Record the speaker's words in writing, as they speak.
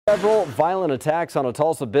Several violent attacks on a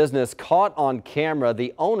Tulsa business caught on camera.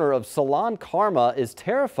 The owner of Salon Karma is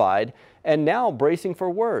terrified and now bracing for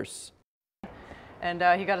worse. And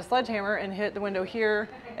he got a sledgehammer and hit the window here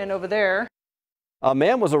and over there. A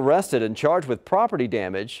man was arrested and charged with property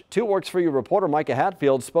damage. 2 Works For You reporter Micah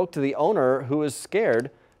Hatfield spoke to the owner, who is scared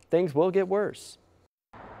things will get worse.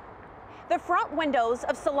 The front windows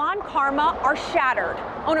of Salon Karma are shattered.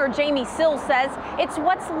 Owner Jamie Sills says it's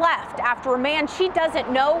what's left after a man she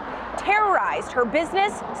doesn't know terrorized her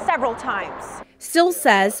business several times. Sills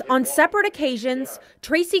says on separate occasions,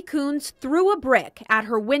 Tracy Coons threw a brick at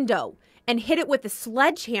her window and hit it with a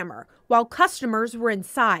sledgehammer while customers were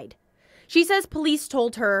inside. She says police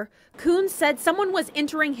told her Coons said someone was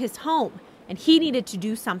entering his home and he needed to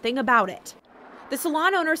do something about it. The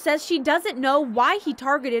salon owner says she doesn't know why he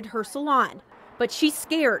targeted her salon, but she's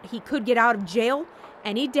scared he could get out of jail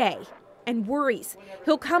any day and worries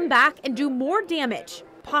he'll come back and do more damage,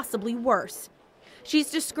 possibly worse.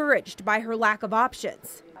 She's discouraged by her lack of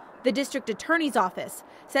options. The district attorney's office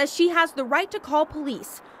says she has the right to call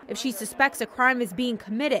police if she suspects a crime is being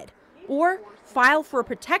committed or file for a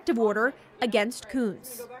protective order against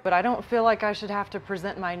Coons. But I don't feel like I should have to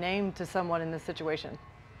present my name to someone in this situation.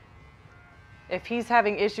 If he's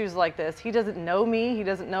having issues like this, he doesn't know me, he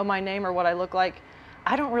doesn't know my name or what I look like,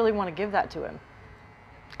 I don't really want to give that to him.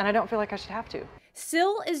 And I don't feel like I should have to.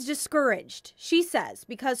 Sill is discouraged, she says,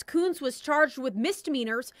 because Coons was charged with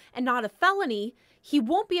misdemeanors and not a felony, he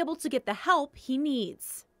won't be able to get the help he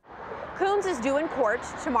needs. Coons is due in court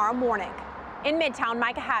tomorrow morning. In Midtown,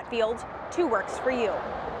 Micah Hatfield, 2 Works For You.